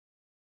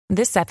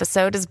This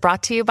episode is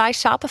brought to you by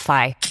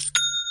Shopify.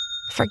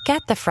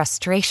 Forget the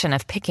frustration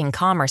of picking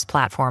commerce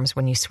platforms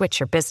when you switch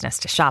your business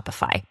to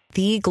Shopify,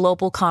 the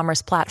global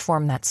commerce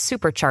platform that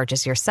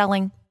supercharges your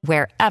selling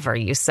wherever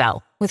you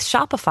sell. With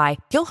Shopify,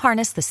 you'll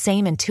harness the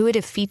same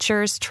intuitive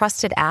features,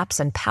 trusted apps,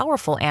 and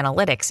powerful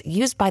analytics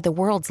used by the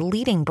world's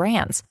leading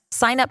brands.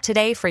 Sign up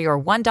today for your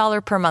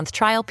 $1 per month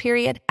trial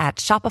period at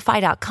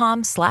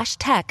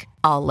shopify.com/tech,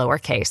 all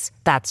lowercase.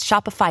 That's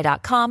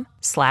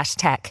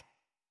shopify.com/tech.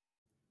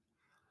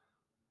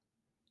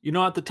 You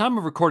know, at the time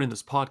of recording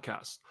this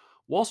podcast,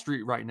 Wall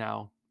Street right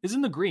now is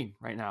in the green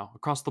right now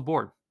across the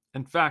board.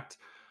 In fact,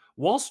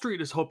 Wall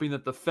Street is hoping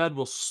that the Fed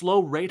will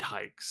slow rate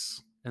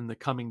hikes in the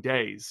coming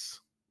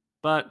days.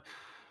 But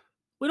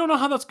we don't know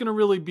how that's going to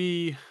really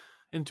be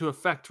into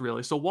effect,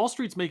 really. So Wall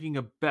Street's making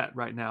a bet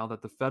right now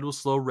that the Fed will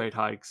slow rate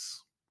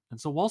hikes. And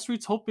so Wall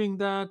Street's hoping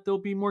that there'll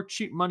be more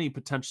cheap money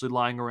potentially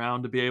lying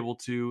around to be able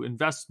to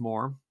invest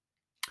more.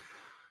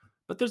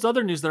 But there's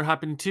other news that are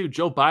happening too.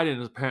 Joe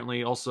Biden is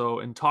apparently also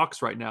in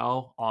talks right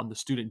now on the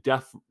student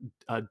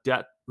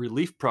debt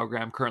relief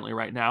program currently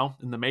right now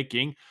in the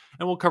making.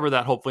 And we'll cover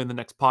that hopefully in the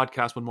next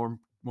podcast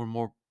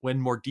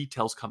when more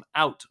details come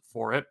out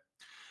for it.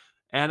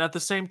 And at the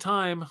same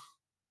time,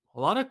 a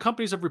lot of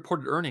companies have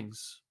reported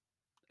earnings.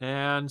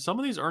 And some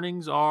of these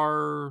earnings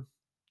they're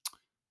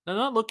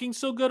not looking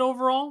so good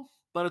overall.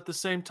 But at the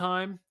same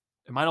time,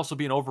 it might also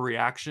be an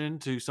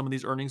overreaction to some of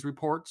these earnings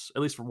reports,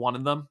 at least for one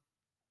of them.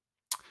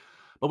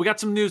 But we got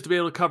some news to be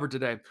able to cover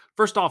today.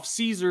 First off,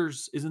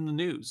 Caesars is in the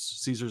news.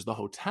 Caesars, the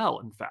hotel,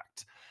 in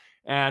fact.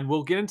 And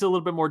we'll get into a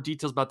little bit more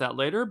details about that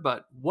later,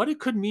 but what it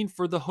could mean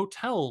for the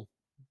hotel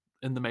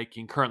in the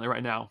making currently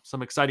right now.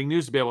 Some exciting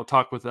news to be able to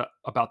talk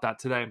about that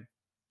today.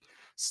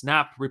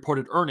 Snap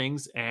reported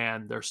earnings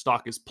and their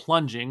stock is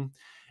plunging.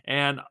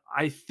 And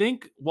I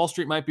think Wall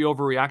Street might be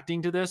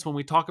overreacting to this when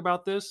we talk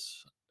about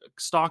this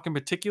stock in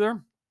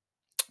particular.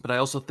 But I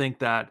also think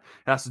that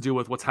it has to do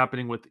with what's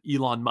happening with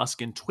Elon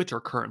Musk and Twitter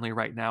currently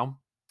right now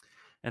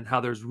and how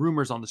there's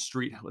rumors on the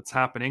street what's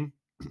happening.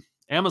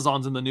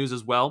 Amazon's in the news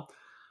as well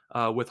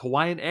with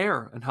Hawaiian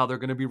Air and how they're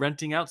going to be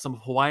renting out some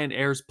of Hawaiian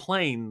Air's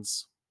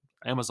planes.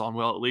 Amazon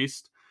will, at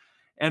least.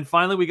 And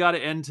finally, we got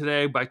to end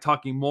today by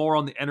talking more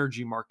on the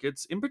energy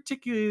markets, in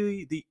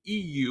particularly the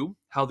EU,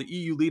 how the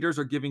EU leaders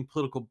are giving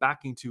political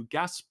backing to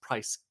gas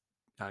price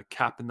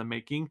cap in the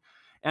making,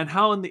 and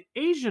how in the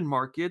Asian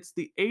markets,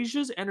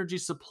 Asia's energy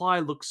supply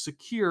looks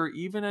secure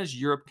even as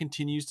Europe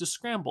continues to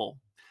scramble.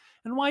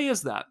 And why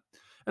is that?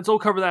 And so we'll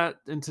cover that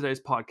in today's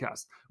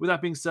podcast. With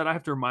that being said, I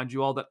have to remind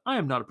you all that I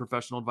am not a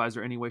professional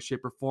advisor in any way,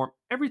 shape, or form.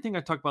 Everything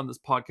I talk about in this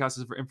podcast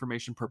is for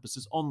information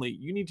purposes only.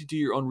 You need to do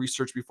your own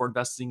research before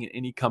investing in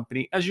any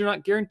company, as you're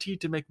not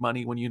guaranteed to make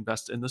money when you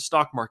invest in the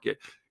stock market.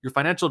 Your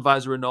financial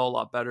advisor would know a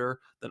lot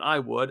better than I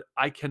would.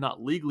 I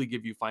cannot legally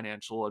give you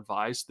financial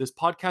advice. This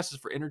podcast is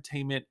for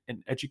entertainment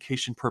and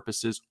education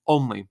purposes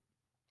only.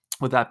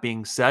 With that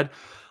being said,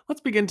 let's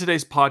begin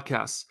today's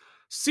podcast.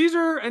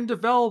 Caesar and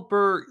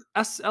developer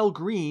SL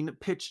Green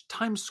pitch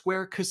Times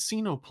Square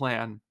casino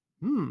plan.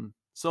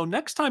 So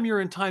next time you're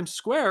in Times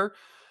Square,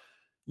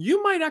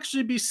 you might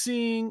actually be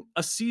seeing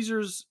a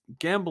Caesar's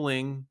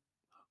gambling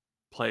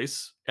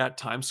place at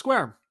Times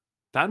Square.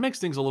 That makes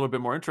things a little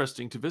bit more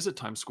interesting to visit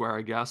Times Square,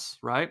 I guess,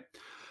 right?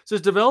 Says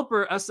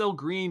developer SL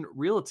Green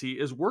Realty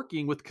is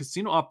working with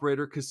casino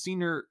operator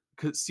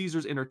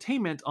Caesars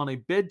Entertainment on a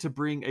bid to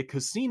bring a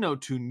casino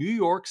to New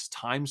York's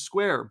Times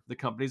Square, the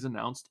company's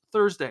announced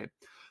Thursday.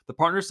 The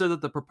partner said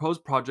that the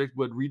proposed project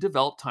would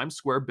redevelop Times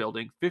Square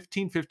building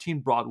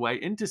 1515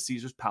 Broadway into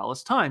Caesars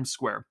Palace Times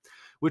Square,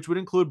 which would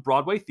include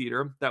Broadway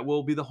Theater that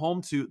will be the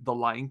home to The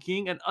Lion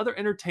King and other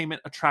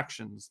entertainment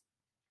attractions.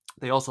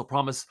 They also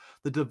promised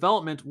the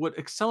development would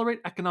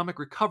accelerate economic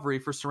recovery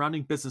for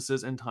surrounding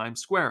businesses in Times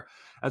Square,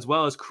 as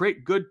well as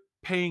create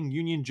good-paying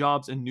union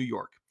jobs in New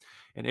York.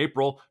 In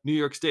April, New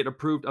York State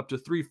approved up to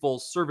 3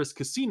 full-service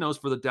casinos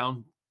for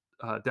the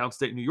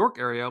downstate New York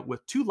area,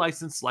 with 2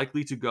 licenses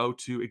likely to go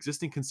to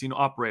existing casino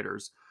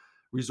operators: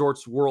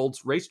 Resorts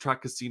World's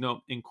Racetrack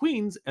Casino in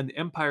Queens and the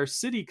Empire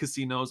City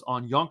Casinos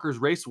on Yonkers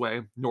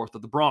Raceway, north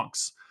of the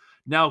Bronx.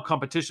 Now,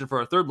 competition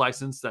for a 3rd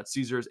license that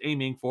Caesar is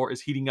aiming for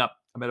is heating up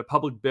amid a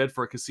public bid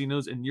for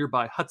casinos in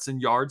nearby Hudson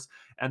Yards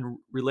and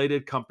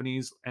related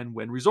companies and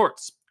Wynn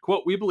Resorts.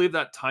 Quote, "We believe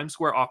that Times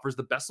Square offers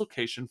the best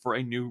location for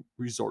a new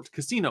resort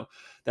casino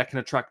that can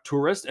attract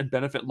tourists and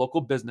benefit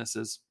local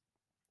businesses.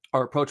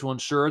 Our approach will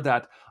ensure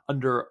that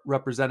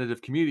underrepresented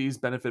communities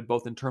benefit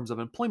both in terms of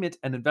employment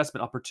and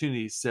investment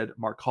opportunities," said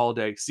Mark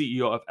Holliday,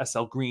 CEO of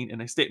SL Green, in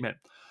a statement.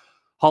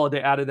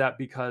 Holliday added that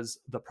because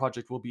the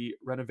project will be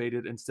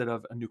renovated instead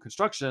of a new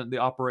construction, the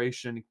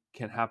operation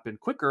can happen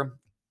quicker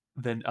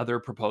than other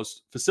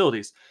proposed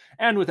facilities,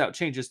 and without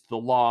changes to the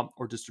law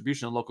or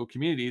distribution in local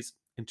communities.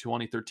 In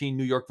 2013,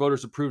 New York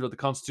voters approved of the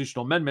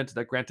constitutional amendment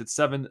that granted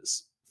 7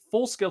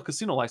 full-scale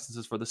casino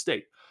licenses for the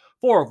state,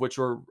 4 of which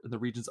were in the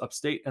region's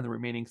upstate, and the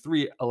remaining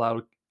 3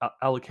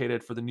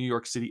 allocated for the New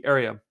York City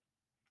area.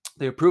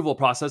 The approval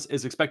process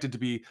is expected to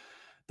be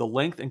The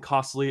length and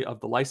costly of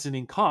the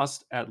licensing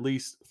cost at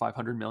least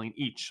 $500 million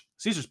each.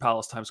 Caesars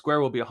Palace Times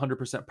Square will be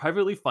 100%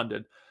 privately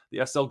funded.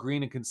 The SL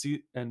Green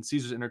and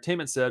Caesars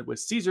Entertainment said, with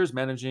Caesars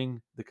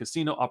managing the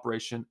casino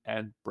operation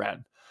and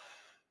brand.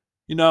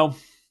 You know,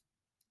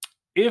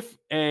 if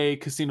a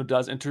casino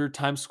does enter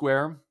Times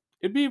Square,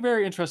 it'd be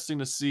very interesting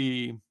to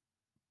see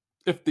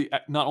if the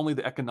not only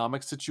the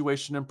economic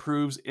situation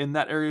improves in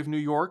that area of New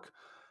York,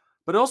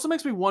 but it also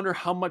makes me wonder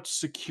how much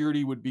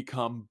security would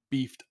become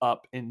beefed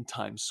up in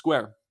Times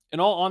Square. In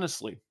all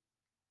honesty,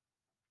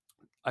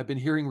 I've been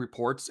hearing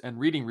reports and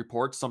reading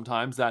reports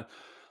sometimes that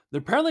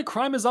apparently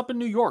crime is up in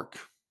New York.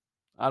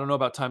 I don't know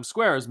about Times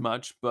Square as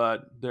much,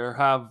 but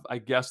I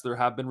guess there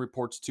have been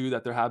reports too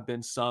that there have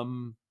been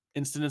some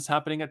incidents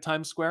happening at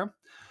Times Square.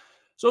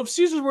 So if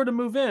Caesars were to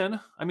move in,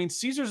 I mean,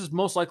 Caesars is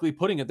most likely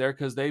putting it there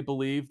because they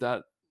believe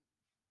that,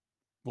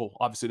 well,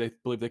 obviously they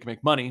believe they can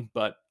make money,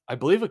 but I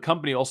believe a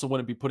company also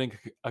wouldn't be putting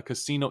a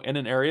casino in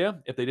an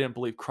area if they didn't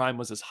believe crime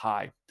was as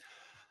high.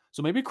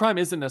 So maybe crime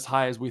isn't as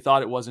high as we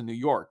thought it was in New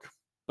York.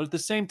 But at the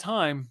same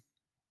time,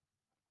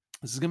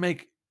 this is going to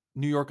make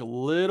New York a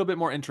little bit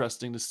more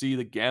interesting to see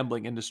the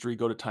gambling industry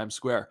go to Times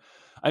Square.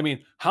 I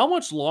mean, how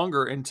much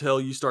longer until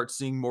you start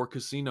seeing more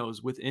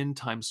casinos within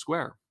Times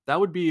Square? That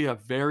would be a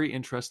very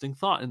interesting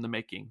thought in the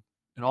making.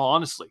 In all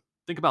honesty,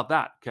 think about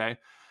that, okay?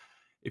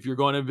 If you're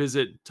going to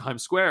visit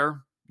Times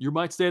Square, you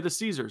might stay at the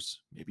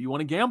Caesars. Maybe you want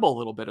to gamble a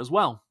little bit as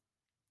well.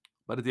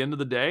 But at the end of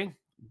the day,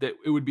 that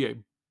it would be a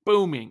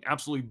booming,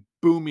 absolutely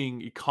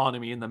booming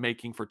economy in the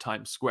making for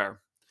Times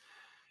Square.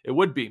 It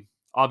would be.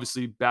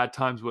 Obviously, bad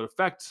times would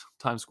affect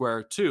Times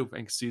Square too,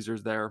 and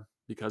Caesars there,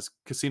 because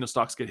casino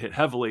stocks get hit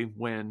heavily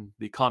when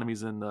the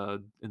economy's in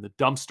the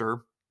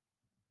dumpster.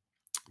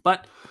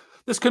 But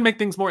this could make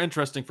things more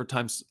interesting for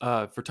Times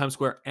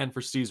Square and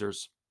for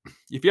Caesars.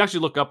 If you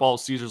actually look up all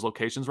Caesars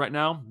locations right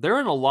now, they're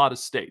in a lot of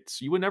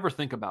states. You would never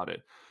think about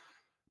it,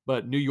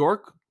 but New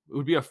York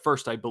would be a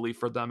first, I believe,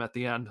 for them at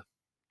the end.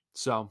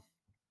 So,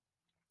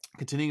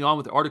 continuing on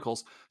with the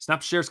articles,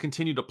 Snap shares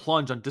continue to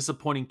plunge on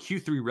disappointing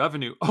Q3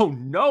 revenue. Oh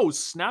no,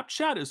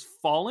 Snapchat is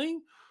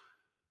falling?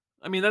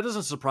 I mean, that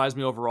doesn't surprise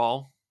me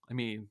overall. I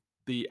mean,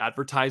 the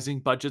advertising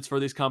budgets for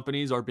these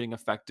companies are being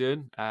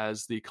affected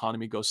as the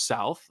economy goes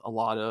south. A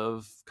lot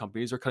of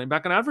companies are cutting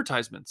back on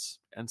advertisements,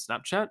 and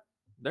Snapchat,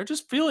 they're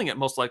just feeling it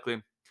most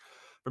likely.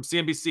 From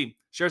CNBC,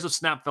 shares of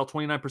Snap fell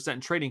 29%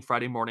 in trading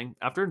Friday morning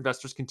after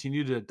investors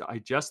continued to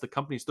digest the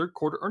company's third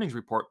quarter earnings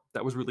report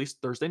that was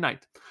released Thursday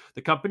night.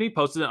 The company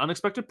posted an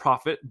unexpected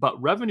profit,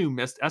 but revenue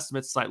missed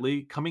estimates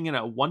slightly, coming in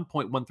at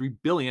 $1.13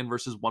 billion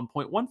versus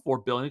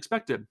 $1.14 billion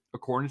expected,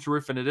 according to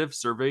Refinitiv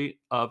Survey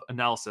of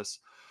Analysis.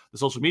 The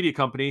social media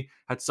company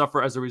had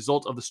suffered as a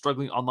result of the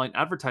struggling online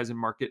advertising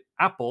market.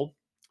 Apple,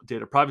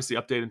 data privacy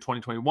update in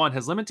 2021,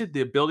 has limited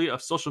the ability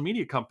of social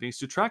media companies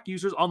to track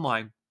users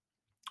online,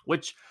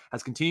 which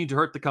has continued to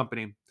hurt the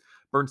company.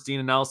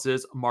 Bernstein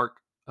Analysis Mark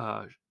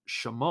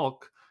Shamok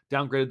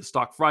downgraded the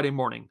stock Friday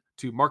morning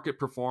to market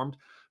performed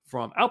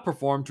from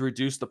outperformed to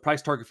reduce the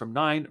price target from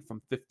 9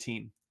 from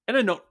 15. And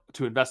a note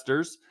to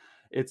investors,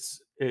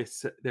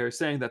 they're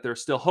saying that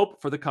there's still hope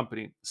for the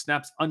company.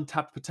 Snap's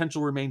untapped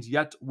potential remains,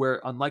 yet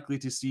we're unlikely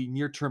to see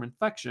near-term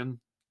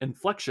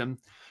inflection.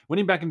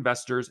 Winning back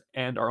investors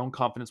and our own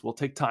confidence will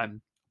take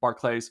time.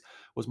 Barclays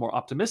was more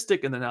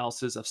optimistic in the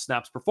analysis of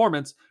Snap's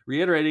performance,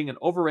 reiterating an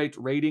overrate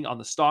rating on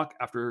the stock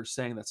after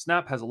saying that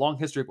Snap has a long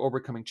history of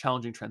overcoming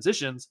challenging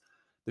transitions.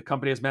 The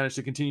company has managed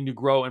to continue to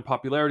grow in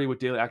popularity, with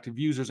daily active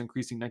users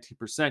increasing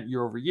 19%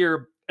 year over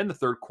year in the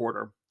third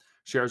quarter.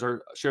 Shares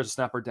of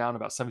Snap are down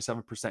about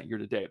 77% year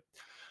to date.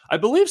 I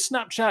believe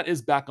Snapchat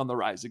is back on the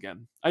rise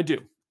again. I do.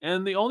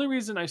 And the only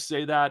reason I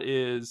say that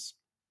is,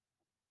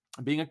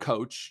 being a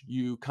coach,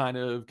 you kind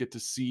of get to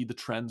see the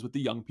trends with the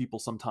young people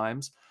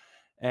sometimes.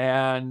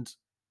 And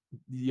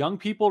the young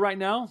people right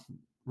now,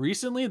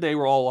 recently, they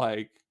were all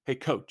like, "Hey,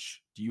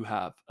 coach, do you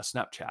have a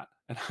Snapchat?"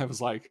 And I was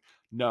like,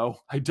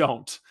 "No, I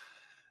don't."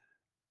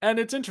 And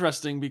it's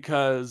interesting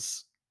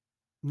because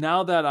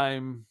now that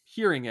I'm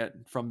hearing it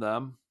from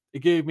them, it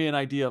gave me an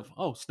idea of,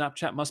 oh,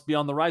 Snapchat must be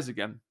on the rise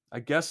again.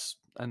 I guess,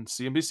 and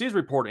CNBC is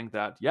reporting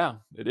that, yeah,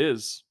 it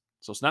is.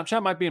 So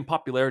Snapchat might be in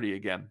popularity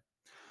again,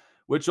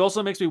 which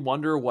also makes me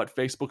wonder what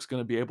Facebook's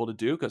going to be able to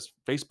do, because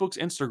Facebook's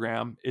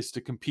Instagram is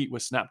to compete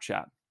with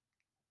Snapchat.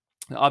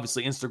 Now,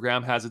 obviously,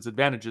 Instagram has its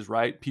advantages,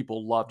 right?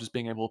 People love just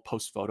being able to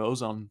post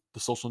photos on the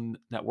social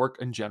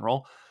network in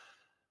general.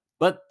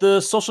 But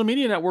the social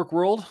media network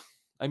world,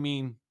 I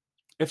mean,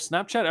 if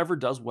Snapchat ever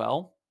does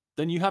well,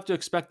 then you have to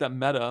expect that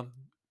Meta,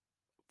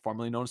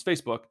 formerly known as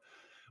Facebook,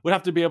 would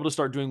have to be able to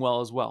start doing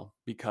well as well,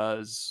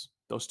 because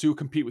those two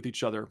compete with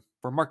each other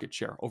for market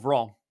share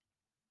overall.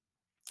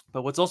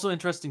 But what's also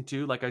interesting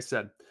too, like I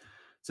said, it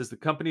says the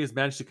company has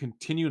managed to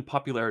continue in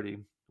popularity,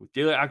 with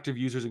daily active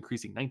users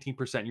increasing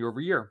 19% year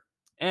over year,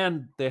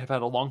 and they have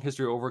had a long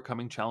history of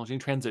overcoming challenging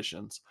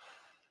transitions.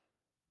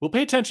 We'll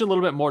pay attention a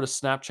little bit more to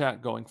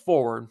Snapchat going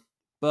forward,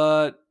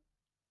 but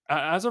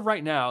as of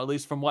right now, at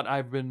least from what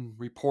I've been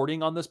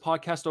reporting on this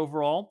podcast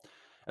overall,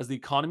 as the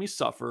economy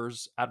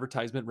suffers,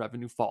 advertisement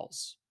revenue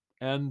falls.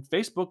 And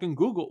Facebook and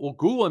Google, well,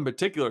 Google in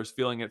particular is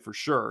feeling it for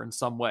sure in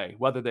some way.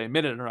 Whether they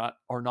admit it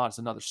or not is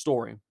another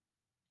story.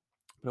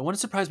 But it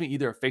wouldn't surprise me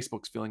either if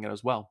Facebook's feeling it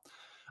as well.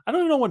 I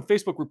don't even know when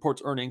Facebook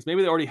reports earnings.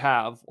 Maybe they already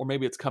have, or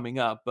maybe it's coming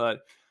up. But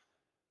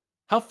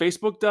how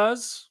Facebook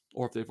does,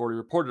 or if they've already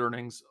reported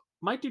earnings,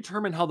 might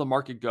determine how the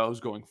market goes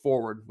going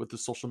forward with the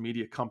social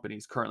media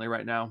companies currently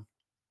right now.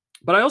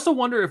 But I also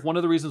wonder if one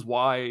of the reasons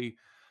why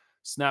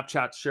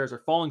Snapchat shares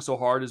are falling so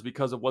hard is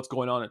because of what's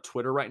going on at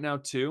Twitter right now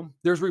too.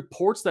 There's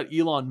reports that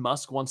Elon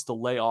Musk wants to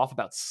lay off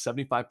about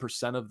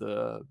 75% of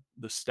the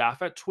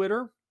staff at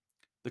Twitter,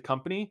 the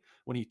company,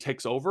 when he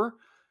takes over.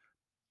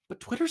 But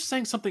Twitter's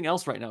saying something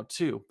else right now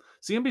too.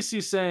 CNBC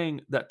is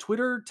saying that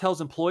Twitter tells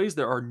employees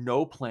there are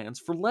no plans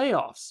for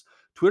layoffs.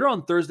 Twitter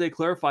on Thursday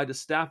clarified to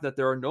staff that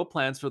there are no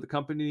plans for the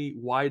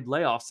company-wide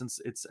layoffs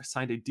since it's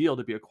signed a deal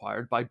to be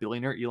acquired by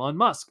billionaire Elon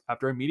Musk,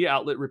 after a media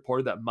outlet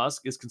reported that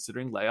Musk is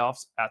considering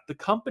layoffs at the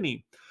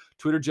company.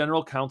 Twitter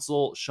General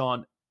Counsel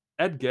Sean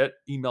Edgett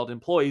emailed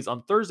employees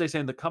on Thursday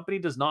saying the company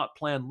does not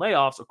plan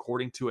layoffs,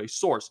 according to a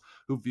source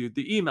who viewed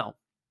the email.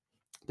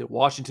 The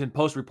Washington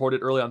Post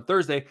reported early on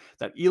Thursday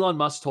that Elon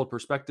Musk told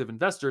prospective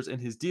investors in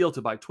his deal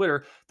to buy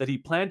Twitter that he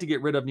planned to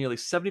get rid of nearly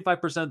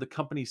 75% of the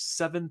company's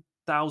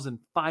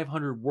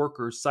 7,500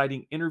 workers,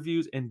 citing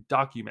interviews and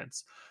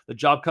documents. The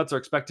job cuts are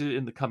expected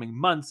in the coming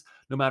months,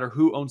 no matter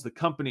who owns the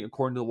company,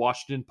 according to the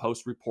Washington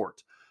Post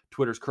report.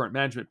 Twitter's current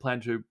management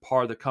planned to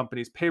par the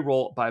company's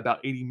payroll by about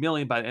 80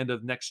 million by the end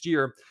of next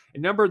year, a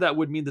number that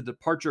would mean the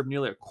departure of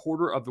nearly a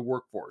quarter of the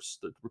workforce,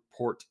 the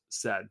report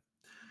said.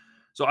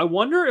 So I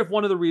wonder if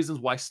one of the reasons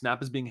why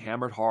Snap is being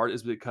hammered hard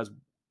is because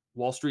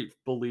Wall Street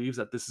believes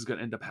that this is going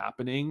to end up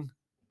happening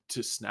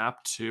to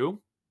Snap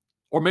too.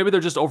 Or maybe they're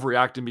just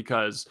overreacting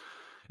because,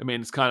 I mean,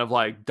 it's kind of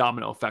like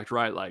domino effect,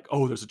 right? Like,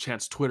 oh, there's a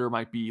chance Twitter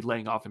might be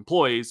laying off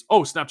employees.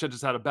 Oh, Snapchat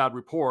just had a bad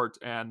report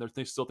and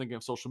they're still thinking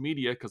of social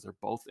media because they're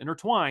both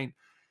intertwined.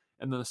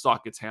 And then the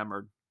stock gets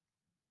hammered.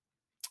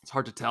 It's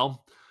hard to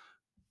tell,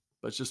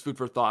 but it's just food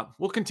for thought.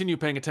 We'll continue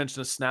paying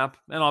attention to Snap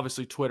and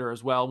obviously Twitter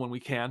as well when we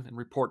can, and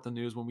report the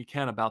news when we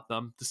can about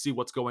them to see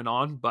what's going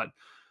on. But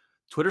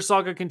Twitter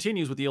saga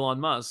continues with Elon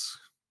Musk,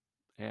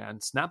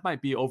 and Snap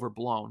might be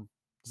overblown.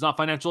 It's not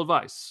financial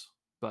advice,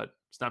 but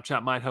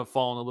Snapchat might have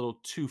fallen a little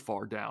too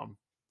far down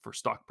for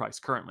stock price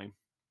currently.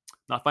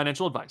 Not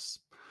financial advice.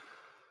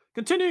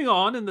 Continuing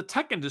on in the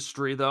tech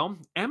industry, though,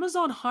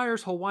 Amazon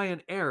hires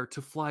Hawaiian Air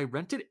to fly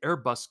rented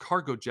Airbus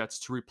cargo jets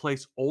to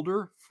replace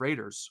older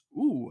freighters.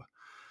 Ooh.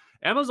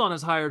 Amazon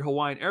has hired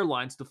Hawaiian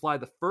Airlines to fly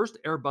the first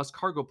Airbus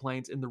cargo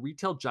planes in the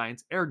retail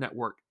giant's air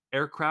network,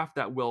 aircraft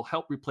that will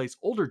help replace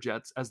older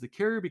jets as the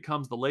carrier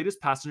becomes the latest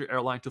passenger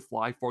airline to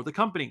fly for the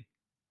company.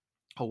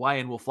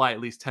 Hawaiian will fly at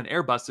least 10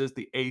 Airbuses,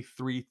 the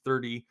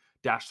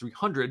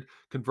A330-300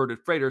 converted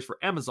freighters for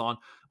Amazon,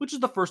 which is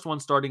the first one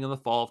starting in the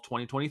fall of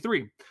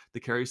 2023. The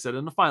carrier said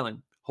in a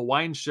filing.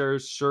 Hawaiian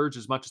shares surged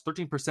as much as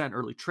 13% in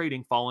early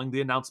trading following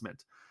the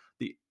announcement.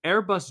 The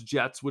Airbus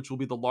jets, which will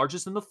be the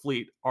largest in the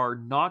fleet, are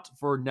not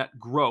for net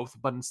growth,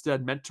 but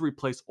instead meant to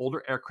replace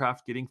older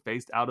aircraft getting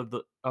phased out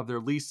of their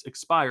lease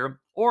expire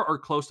or are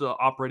close to the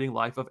operating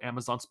life of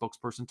Amazon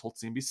spokesperson told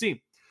CNBC.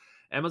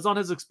 Amazon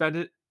has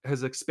expanded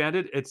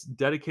its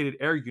dedicated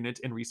air unit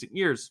in recent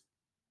years,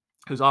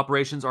 whose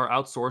operations are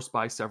outsourced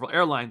by several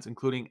airlines,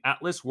 including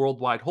Atlas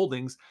Worldwide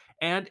Holdings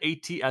and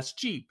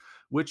ATSG,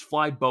 which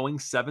fly Boeing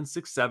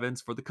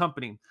 767s for the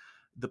company.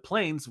 The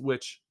planes,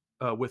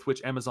 with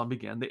which Amazon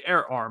began the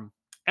air arm.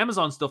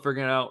 Amazon's still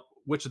figuring out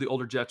which of the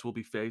older jets will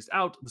be phased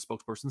out, the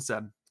spokesperson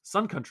said.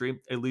 Sun Country,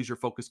 a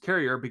leisure-focused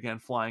carrier, began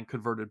flying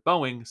converted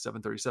Boeing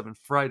 737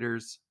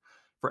 freighters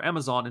for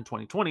Amazon in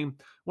 2020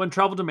 when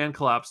travel demand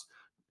collapsed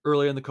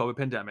early in the COVID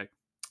pandemic.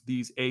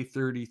 These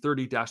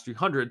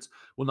A330-300s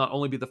will not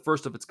only be the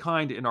first of its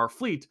kind in our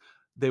fleet,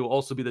 they will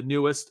also be the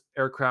newest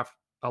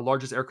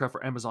largest aircraft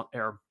for Amazon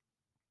Air,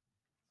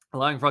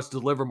 allowing for us to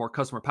deliver more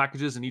customer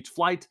packages in each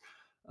flight,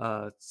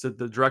 said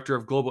the director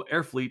of Global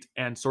Air Fleet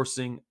and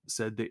Sourcing,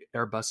 said the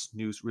Airbus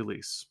news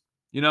release.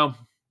 You know,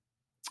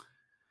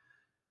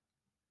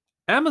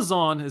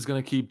 Amazon is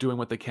going to keep doing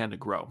what they can to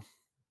grow.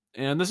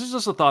 And this is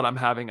just a thought I'm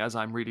having as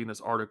I'm reading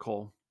this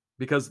article,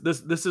 because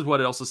this is what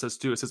it also says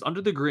too. It says,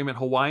 under the agreement,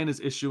 Hawaiian is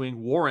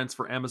issuing warrants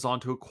for Amazon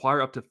to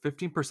acquire up to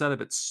 15%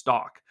 of its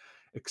stock,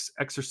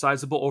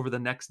 exercisable over the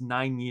next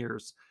 9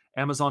 years.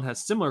 Amazon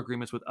has similar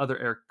agreements with other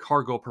air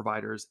cargo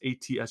providers,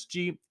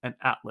 ATSG and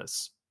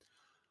Atlas.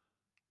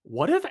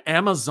 What if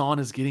Amazon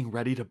is getting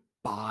ready to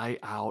buy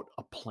out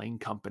a plane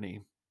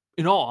company?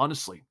 In all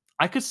honesty,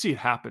 I could see it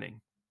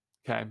happening.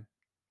 Okay.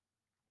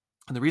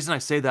 And the reason I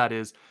say that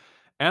is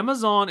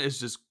Amazon is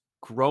just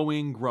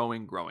growing.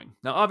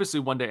 Now, obviously,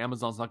 one day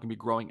Amazon's not going to be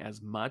growing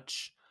as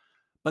much,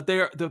 but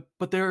they're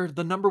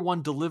the number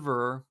one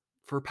deliverer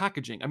for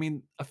packaging. I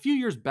mean, a few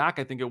years back,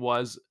 I think it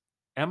was,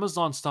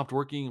 Amazon stopped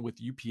working with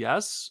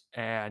UPS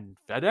and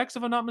FedEx,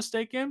 if I'm not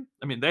mistaken.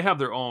 I mean, they have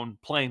their own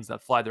planes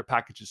that fly their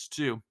packages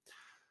too.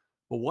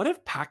 But what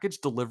if package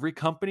delivery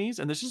companies,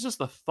 and this is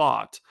just a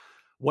thought,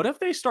 what if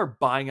they start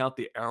buying out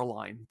the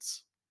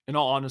airlines? In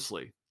all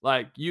honesty,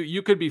 Like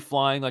you could be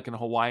flying like in a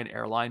Hawaiian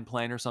airline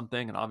plane or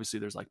something, and obviously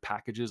there's like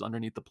packages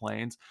underneath the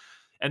planes.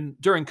 And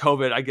during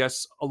COVID, I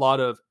guess a lot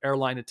of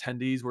airline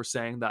attendees were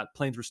saying that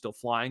planes were still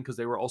flying because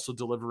they were also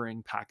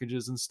delivering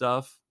packages and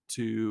stuff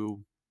to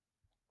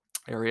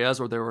areas,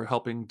 or they were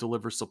helping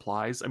deliver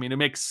supplies. I mean, it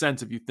makes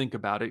sense if you think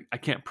about it. I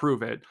can't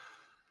prove it,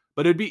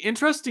 but it'd be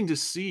interesting to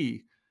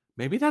see.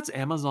 Maybe that's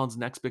Amazon's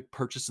next big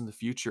purchase in the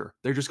future.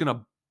 They're just going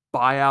to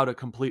buy out a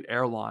complete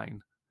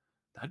airline.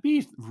 That'd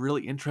be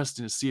really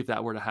interesting to see if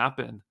that were to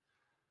happen.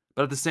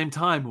 But at the same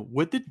time,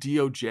 would the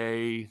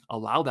DOJ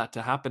allow that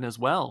to happen as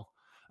well?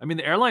 I mean,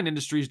 the airline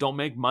industries don't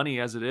make money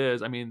as it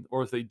is. I mean,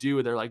 or if they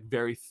do, they're like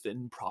very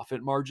thin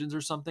profit margins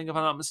or something, if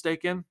I'm not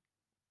mistaken.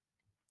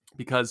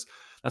 Because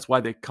that's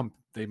why they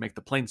make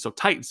the planes so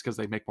tight, it's because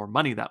they make more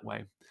money that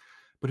way.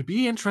 But it'd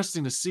be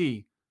interesting to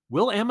see,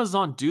 will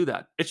Amazon do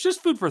that? It's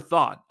just food for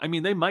thought. I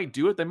mean, they might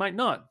do it, they might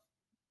not.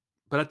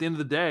 But at the end of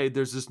the day,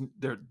 there's this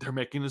they're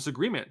making this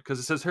agreement because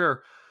it says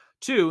here,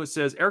 too, it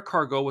says air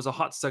cargo was a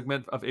hot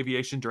segment of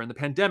aviation during the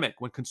pandemic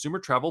when consumer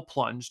travel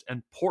plunged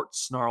and port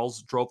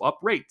snarls drove up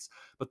rates.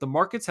 But the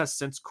markets has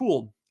since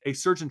cooled. A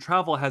surge in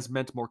travel has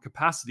meant more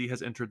capacity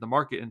has entered the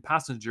market in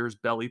passengers'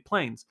 belly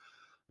planes.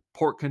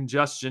 Port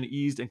congestion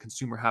eased and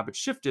consumer habits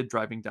shifted,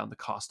 driving down the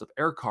cost of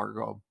air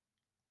cargo.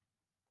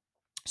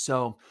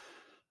 So,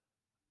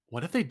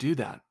 what if they do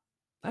that?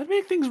 That'd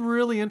make things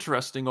really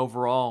interesting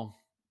overall.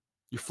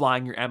 You're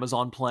flying your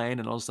Amazon plane,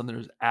 and all of a sudden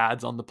there's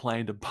ads on the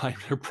plane to buy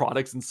their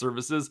products and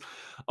services.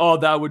 Oh,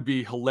 that would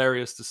be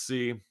hilarious to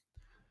see.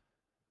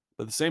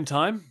 But at the same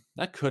time,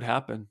 that could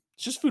happen.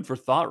 It's just food for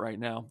thought right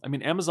now. I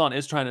mean, Amazon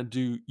is trying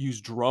to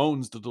use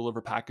drones to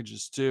deliver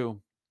packages too.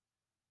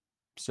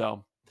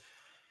 So,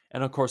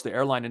 and of course, the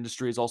airline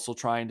industry is also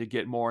trying to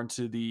get more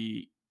into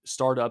the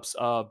startups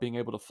of being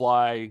able to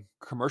fly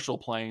commercial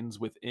planes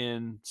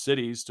within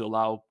cities to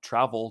allow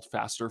travel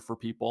faster for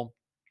people.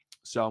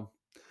 So,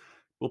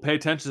 we'll pay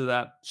attention to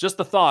that. It's just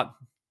a thought.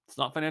 It's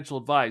not financial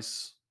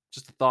advice.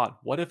 Just a thought.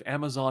 What if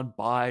Amazon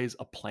buys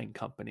a plane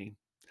company?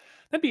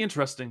 That'd be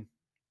interesting.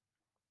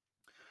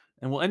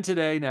 And we'll end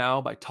today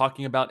now by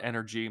talking about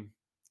energy.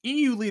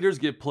 EU leaders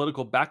give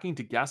political backing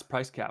to gas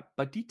price cap,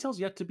 but details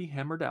yet to be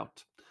hammered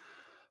out.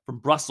 From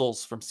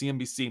Brussels, from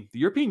CNBC, the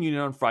European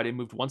Union on Friday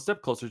moved one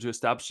step closer to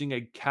establishing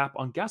a cap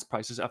on gas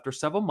prices after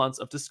several months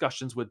of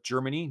discussions, with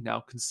Germany now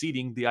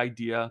conceding the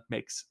idea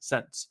makes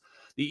sense.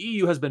 The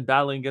EU has been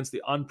battling against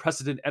the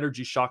unprecedented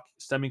energy shock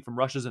stemming from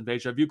Russia's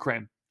invasion of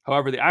Ukraine.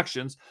 However, the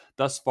actions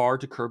thus far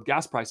to curb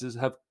gas prices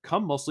have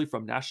come mostly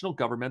from national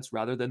governments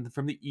rather than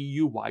from the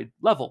EU-wide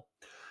level.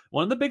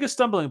 One of the biggest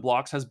stumbling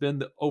blocks has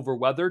been over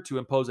whether to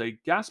impose a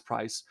gas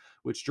price,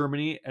 which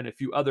Germany and a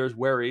few others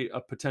wary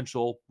of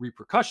potential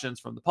repercussions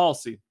from the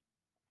policy.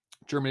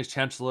 Germany's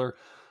Chancellor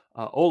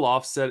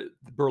Olaf said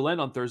at Berlin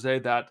on Thursday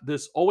that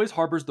this always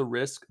harbors the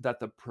risk that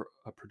the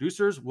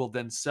producers will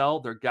then sell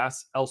their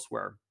gas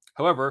elsewhere.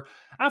 However,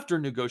 after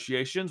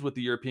negotiations with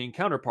the European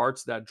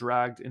counterparts that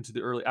dragged into the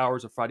early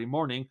hours of Friday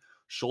morning,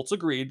 Schultz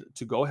agreed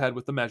to go ahead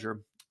with the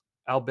measure,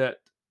 albeit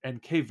and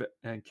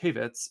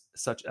caveats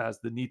such as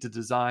the need to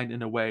design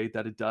in a way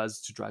that it does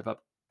to drive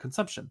up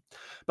consumption.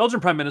 Belgian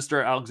Prime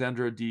Minister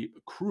Alexandre De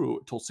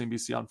Croo told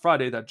CNBC on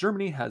Friday that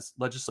Germany has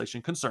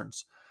legislation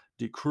concerns.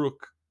 De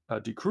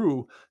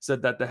Croo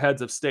said that the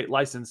heads of state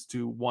licensed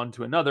to one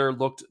to another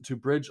looked to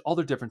bridge all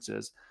their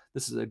differences.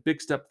 This is a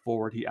big step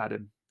forward, he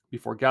added.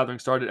 Before gathering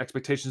started,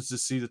 expectations to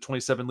see the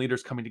 27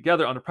 leaders coming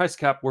together on a price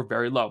cap were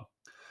very low.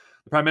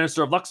 The Prime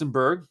Minister of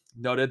Luxembourg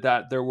noted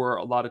that there were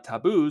a lot of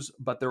taboos,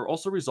 but they were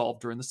also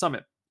resolved during the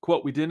summit.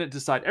 Quote, "We didn't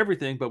decide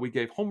everything, but we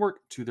gave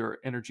homework to their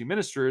energy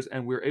ministers,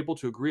 and we were able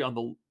to agree on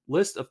the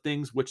list of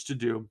things which to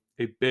do.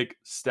 A big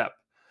step."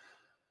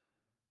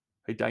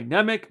 A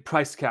dynamic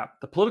price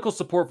cap. The political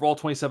support for all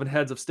 27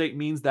 heads of state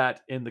means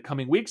that in the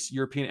coming weeks,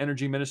 European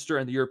Energy Minister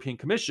and the European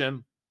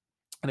Commission,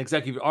 an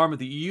executive arm of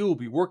the EU, will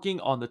be working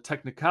on the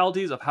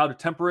technicalities of how the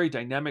temporary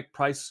dynamic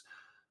price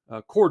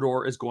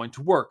corridor is going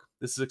to work.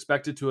 This is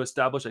expected to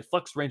establish a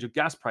flex range of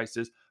gas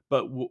prices,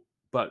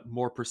 but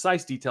more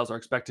precise details are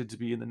expected to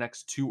be in the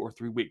next 2 or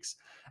 3 weeks.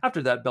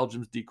 After that,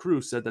 Belgium's De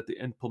Croo said that the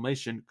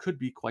implementation could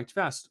be quite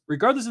fast.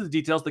 Regardless of the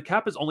details, the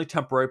cap is only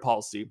temporary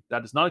policy.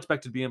 That is not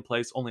expected to be in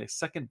place. Only a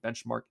second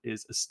benchmark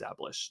is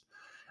established.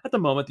 At the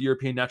moment, the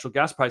European natural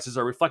gas prices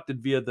are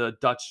reflected via the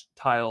Dutch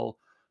tile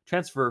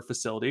transfer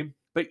facility,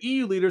 but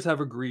EU leaders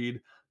have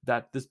agreed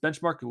that this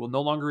benchmark will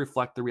no longer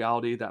reflect the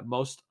reality that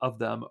most of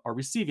them are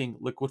receiving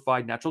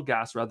liquefied natural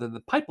gas rather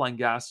than pipeline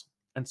gas,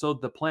 and so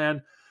the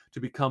plan to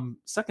become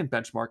second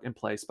benchmark in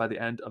place by the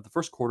end of the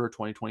first quarter of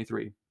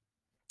 2023.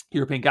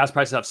 European gas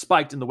prices have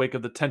spiked in the wake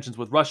of the tensions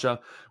with Russia,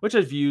 which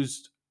has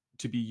used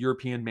to be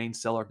European main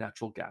seller of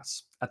natural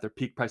gas. At their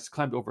peak, prices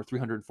climbed over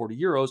 340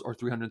 euros or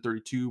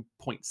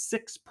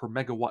 332.6 per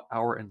megawatt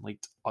hour in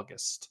late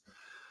August.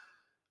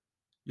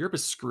 Europe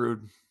is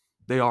screwed.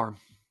 They are.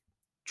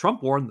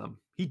 Trump warned them.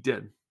 He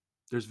did.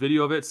 There's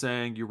video of it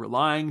saying, "You're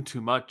relying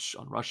too much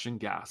on Russian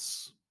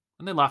gas."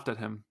 And they laughed at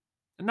him.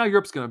 And now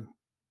Europe's going to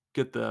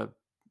get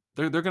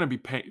they're going to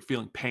be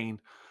feeling pain.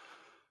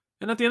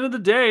 And at the end of the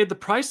day, the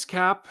price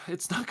cap,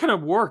 it's not going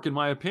to work, in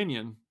my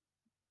opinion.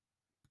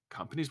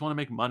 Companies want to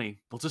make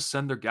money. They'll just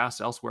send their gas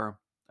elsewhere.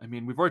 I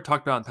mean, we've already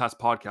talked about in past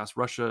podcasts,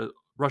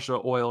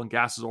 Russia oil and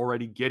gas is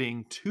already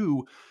getting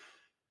to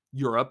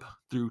Europe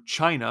through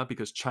China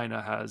because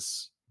China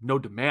has no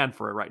demand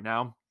for it right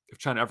now. If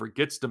China ever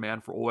gets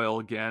demand for oil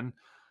again,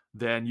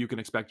 then you can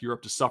expect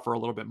Europe to suffer a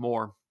little bit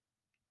more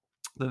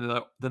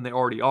than they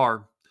already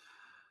are.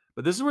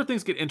 But this is where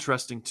things get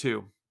interesting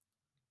too.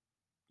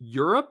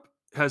 Europe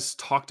has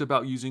talked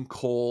about using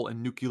coal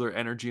and nuclear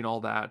energy and all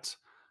that,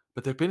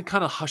 but they've been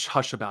kind of hush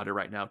hush about it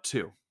right now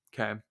too.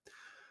 Okay.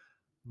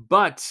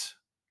 But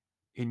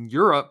in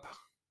Europe,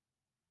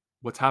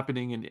 what's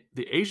happening in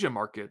the Asia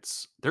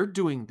markets, they're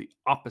doing the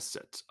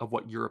opposite of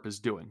what Europe is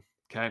doing.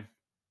 Okay.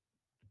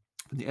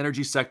 In the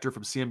energy sector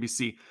from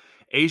CNBC,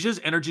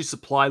 Asia's energy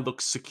supply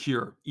looks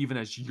secure even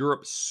as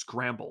Europe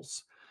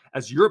scrambles.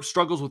 As Europe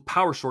struggles with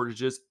power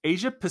shortages,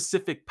 Asia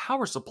Pacific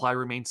power supply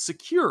remains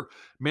secure,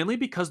 mainly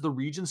because the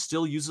region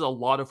still uses a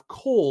lot of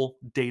coal,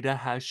 data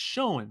has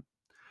shown.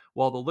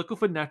 While the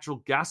liquefied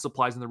natural gas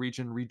supplies in the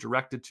region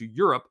redirected to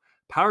Europe,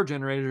 power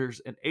generators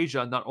in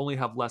Asia not only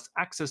have less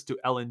access to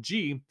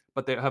LNG,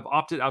 but they have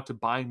opted out to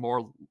buying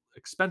more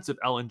expensive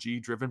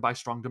LNG driven by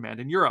strong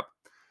demand in Europe.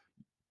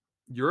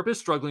 Europe is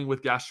struggling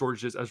with gas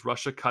shortages as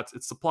Russia cuts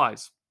its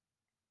supplies,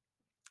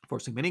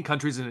 forcing many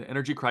countries into an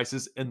energy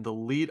crisis in the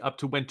lead up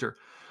to winter.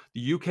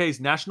 The UK's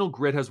national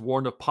grid has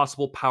warned of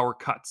possible power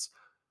cuts.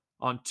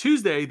 On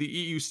Tuesday, the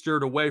EU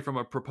steered away from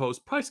a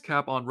proposed price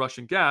cap on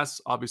Russian gas.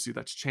 Obviously,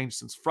 that's changed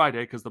since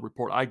Friday because the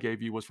report I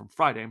gave you was from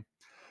Friday.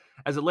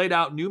 As it laid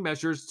out new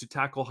measures to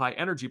tackle high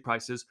energy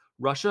prices,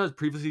 Russia has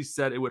previously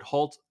said it would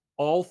halt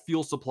all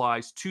fuel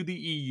supplies to the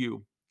EU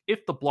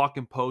if the bloc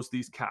imposed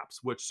these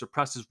caps, which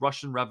suppresses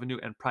Russian revenue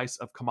and price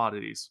of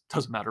commodities.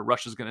 Doesn't matter,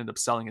 Russia's going to end up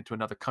selling it to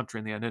another country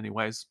in the end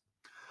anyways.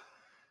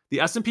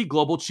 The S&P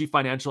Global chief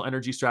financial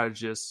energy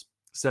strategist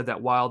said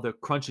that while the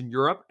crunch in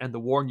Europe and the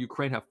war in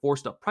Ukraine have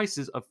forced up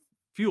prices of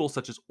fuel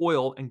such as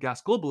oil and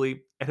gas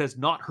globally, it has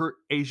not hurt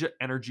Asia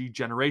energy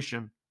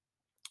generation.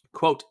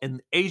 Quote,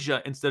 in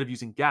Asia, instead of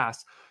using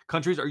gas,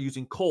 countries are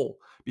using coal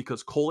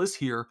because coal is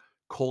here,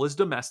 coal is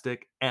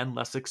domestic, and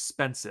less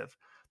expensive.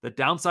 The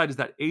downside is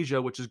that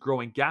Asia, which is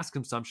growing gas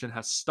consumption,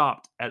 has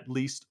stopped, at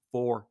least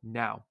for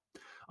now.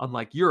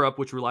 Unlike Europe,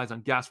 which relies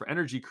on gas for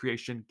energy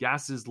creation,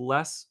 gas is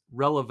less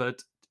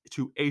relevant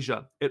to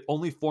Asia. It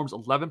only forms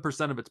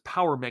 11% of its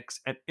power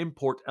mix, and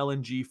import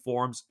LNG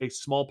forms a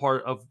small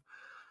part of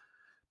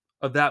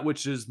that,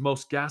 which is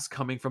most gas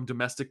coming from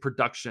domestic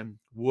production.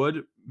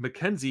 Wood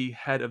Mackenzie,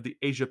 head of the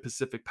Asia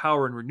Pacific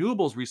Power and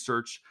Renewables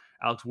Research,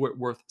 Alex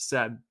Whitworth,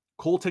 said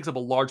coal takes up a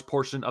large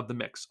portion of the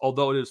mix.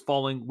 Although it is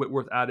falling,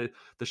 Whitworth added,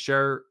 the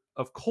share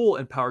of coal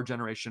in power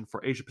generation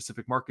for Asia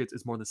Pacific markets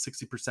is more than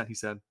 60%, he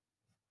said.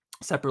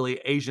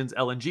 Separately, Asians'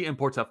 LNG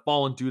imports have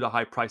fallen due to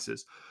high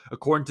prices.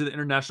 According to the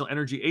International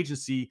Energy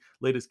Agency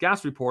latest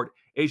gas report,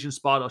 Asian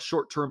spot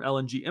short-term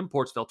LNG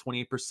imports fell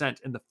 28%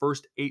 in the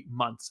first 8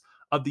 months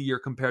of the year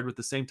compared with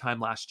the same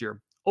time last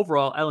year.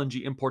 Overall,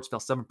 LNG imports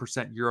fell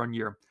 7% year on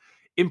year.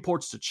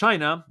 Imports to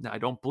China, now I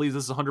don't believe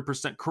this is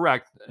 100%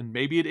 correct, and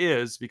maybe it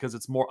is because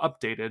it's more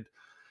updated,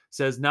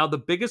 says now the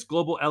biggest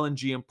global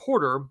LNG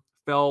importer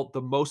fell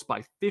the most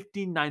by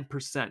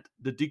 59%.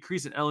 The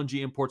decrease in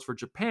LNG imports for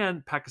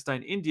Japan, Pakistan,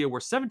 and India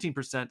were 17%,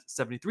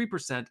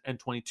 73%, and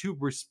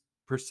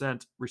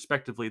 22%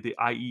 respectively, the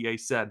IEA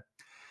said.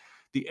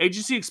 The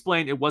agency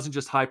explained it wasn't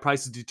just high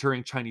prices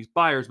deterring Chinese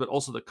buyers, but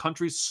also the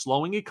country's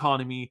slowing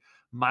economy,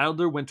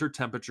 milder winter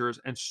temperatures,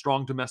 and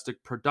strong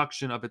domestic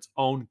production of its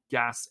own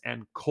gas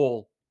and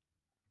coal.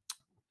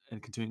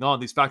 And continuing on,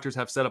 these factors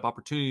have set up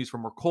opportunities for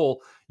more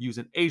coal used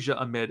in Asia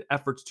amid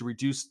efforts to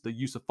reduce the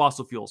use of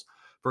fossil fuels.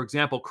 For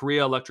example,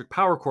 Korea Electric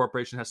Power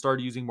Corporation has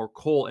started using more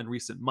coal in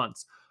recent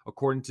months,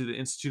 according to the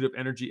Institute of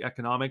Energy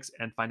Economics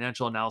and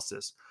Financial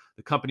Analysis.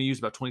 The company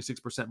used about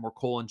 26% more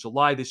coal in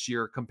July this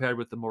year compared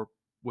with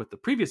the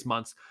previous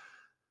months,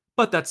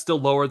 but that's still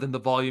lower than the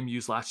volume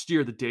used last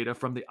year, the data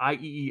from the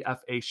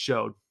IEEFA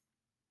showed.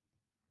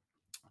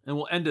 And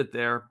we'll end it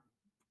there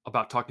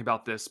about talking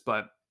about this,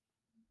 but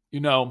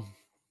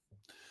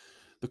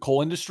the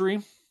coal industry,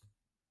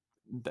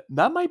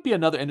 that might be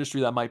another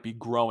industry that might be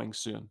growing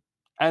soon.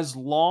 As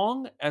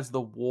long as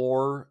the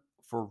war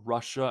for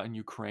Russia and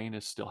Ukraine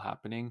is still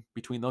happening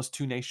between those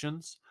two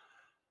nations,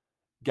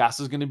 gas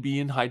is going to be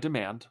in high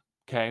demand.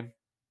 Okay.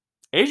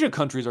 Asian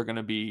countries are going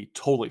to be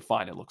totally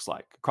fine, it looks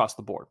like, across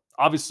the board.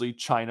 Obviously,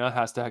 China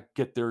has to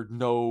get their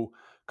no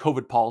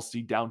COVID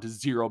policy down to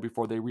zero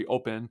before they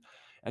reopen.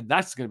 And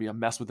that's going to be a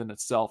mess within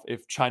itself.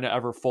 If China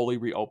ever fully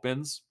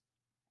reopens,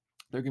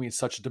 they're going to be in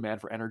such a demand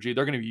for energy.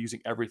 They're going to be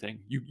using everything.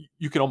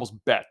 You can almost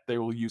bet they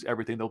will use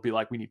everything. They'll be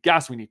like, we need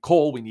gas, we need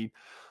coal, we need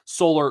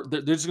solar.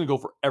 They're just going to go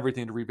for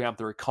everything to revamp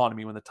their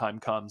economy when the time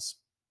comes.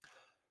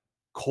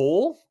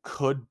 Coal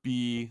could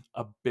be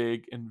a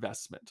big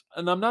investment.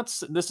 And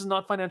this is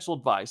not financial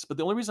advice, but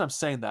the only reason I'm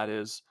saying that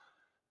is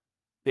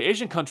the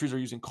Asian countries are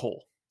using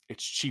coal.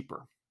 It's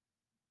cheaper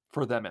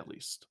for them, at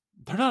least.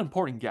 They're not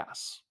importing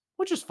gas,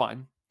 which is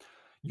fine.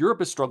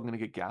 Europe is struggling to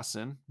get gas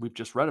in. We've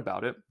just read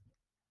about it.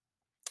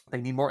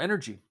 They need more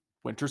energy.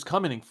 Winter's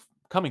coming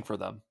for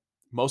them.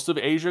 Most of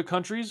Asia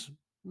countries,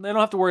 they don't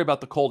have to worry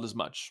about the cold as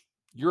much.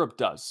 Europe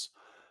does.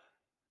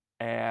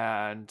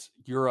 And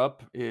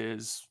Europe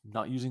is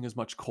not using as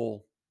much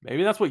coal.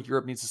 Maybe that's what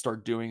Europe needs to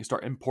start doing,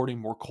 start importing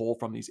more coal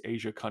from these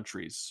Asia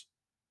countries.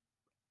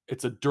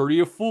 It's a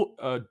dirty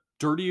fossil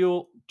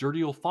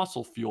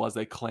fuel as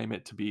they claim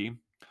it to be.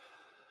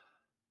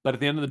 But at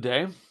the end of the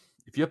day,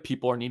 if you have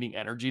people are needing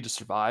energy to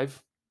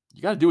survive,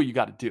 you got to do what you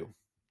got to do.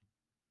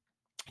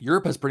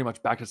 Europe has pretty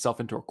much backed itself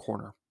into a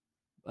corner.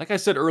 Like I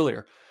said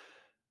earlier,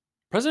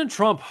 President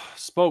Trump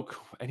spoke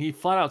and he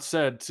flat out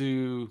said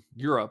to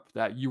Europe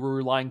that you were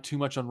relying too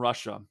much on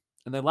Russia,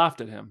 and they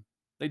laughed at him.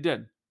 They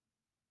did.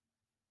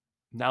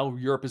 Now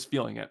Europe is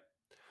feeling it.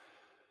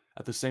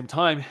 At the same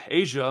time,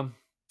 Asia,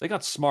 they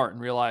got smart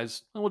and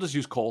realized, we'll just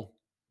use coal.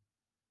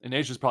 And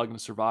Asia's probably going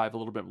to survive a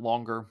little bit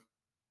longer.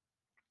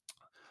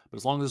 But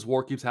as long as this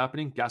war keeps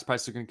happening, gas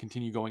prices are going to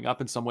continue going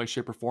up in some way,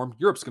 shape, or form.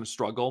 Europe's going to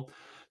struggle.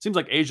 Seems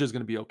like Asia is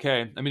going to be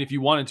okay. I mean, if you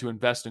wanted to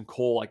invest in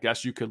coal, I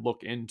guess you could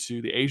look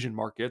into the Asian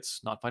markets.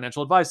 Not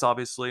financial advice,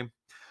 obviously.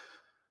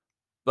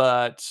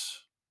 But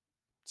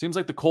seems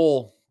like the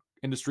coal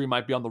industry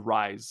might be on the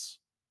rise.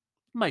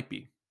 Might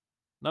be.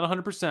 Not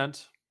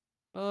 100%,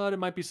 but it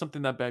might be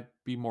something that might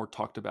be more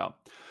talked about.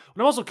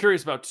 What I'm also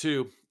curious about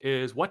too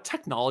is what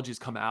technologies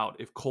come out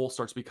if coal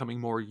starts becoming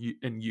more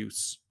in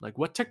use. Like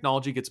what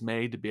technology gets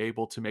made to be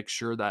able to make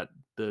sure that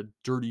the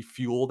dirty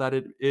fuel that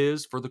it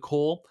is for the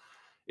coal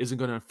isn't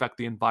going to affect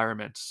the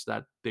environment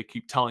that they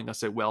keep telling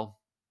us it will.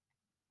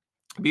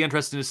 It'd be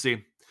interesting to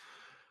see.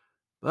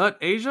 But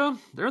Asia,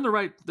 they're in the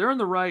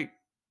right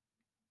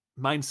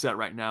mindset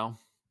right now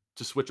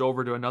to switch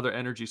over to another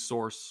energy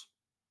source.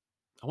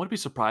 I wouldn't be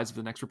surprised if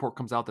the next report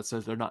comes out that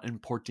says they're not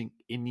importing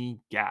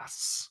any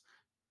gas.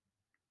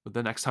 But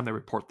the next time they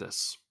report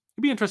this,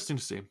 it'd be interesting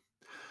to see.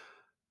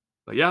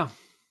 But yeah,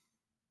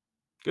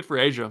 good for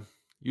Asia,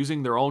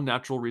 using their own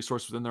natural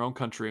resource within their own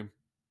country. I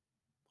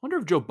wonder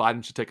if Joe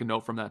Biden should take a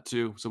note from that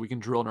too, so we can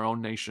drill in our own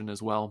nation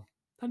as well.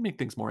 That'd make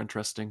things more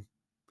interesting.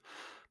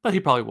 But he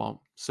probably won't.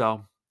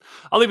 So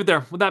I'll leave it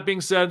there. With that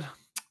being said,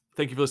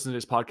 thank you for listening to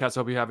this podcast.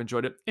 I hope you have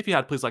enjoyed it. If you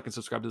had, please like and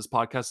subscribe to this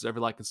podcast, as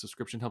every like and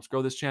subscription helps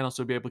grow this channel,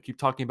 so we'll be able to keep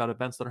talking about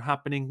events that are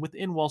happening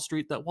within Wall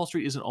Street that Wall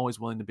Street isn't always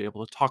willing to be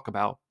able to talk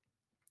about.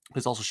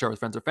 Please also share with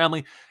friends or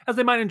family, as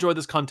they might enjoy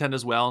this content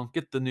as well, and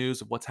get the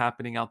news of what's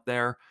happening out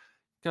there.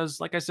 Because,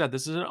 like I said,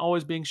 this isn't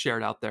always being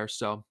shared out there.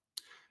 So,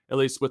 at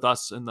least with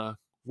us in the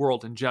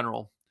world in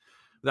general.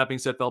 With that being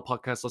said, fellow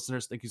podcast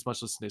listeners, thank you so much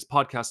for listening to this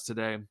podcast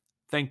today.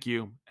 Thank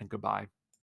you and goodbye.